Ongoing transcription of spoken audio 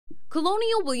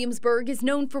Colonial Williamsburg is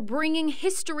known for bringing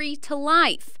history to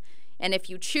life. And if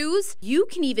you choose, you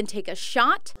can even take a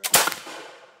shot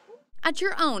at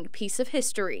your own piece of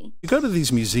history. You go to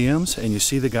these museums and you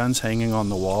see the guns hanging on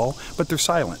the wall, but they're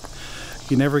silent.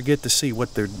 You never get to see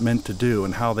what they're meant to do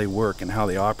and how they work and how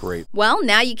they operate. Well,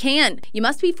 now you can. You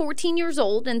must be 14 years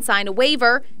old and sign a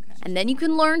waiver, and then you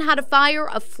can learn how to fire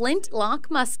a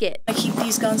flintlock musket. I keep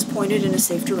these guns pointed in a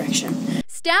safe direction.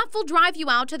 Staff will drive you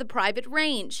out to the private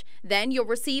range. Then you'll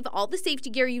receive all the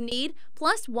safety gear you need,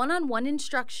 plus one-on-one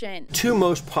instruction. Two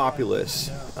most populous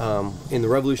in the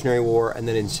Revolutionary War and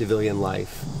then in civilian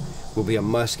life will be a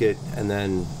musket and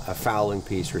then a fowling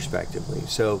piece, respectively.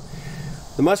 So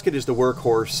the musket is the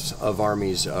workhorse of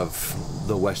armies of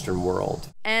the Western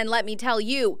world. And let me tell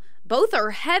you, both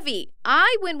are heavy.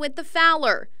 I went with the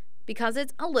Fowler because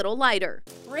it's a little lighter.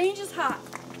 Range is hot.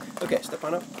 Okay, step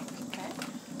on up.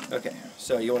 Okay,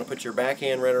 so you want to put your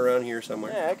backhand right around here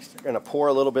somewhere. Next, we're going to pour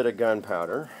a little bit of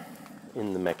gunpowder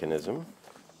in the mechanism.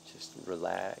 Just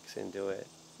relax into it.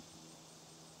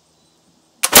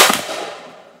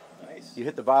 Nice. You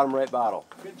hit the bottom right bottle.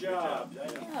 Good job.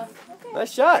 Yeah, okay.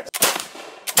 Nice shot.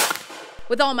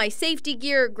 With all my safety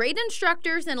gear, great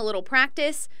instructors, and a little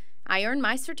practice, I earned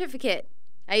my certificate.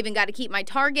 I even got to keep my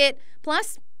target.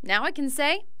 Plus, now I can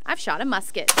say I've shot a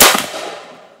musket.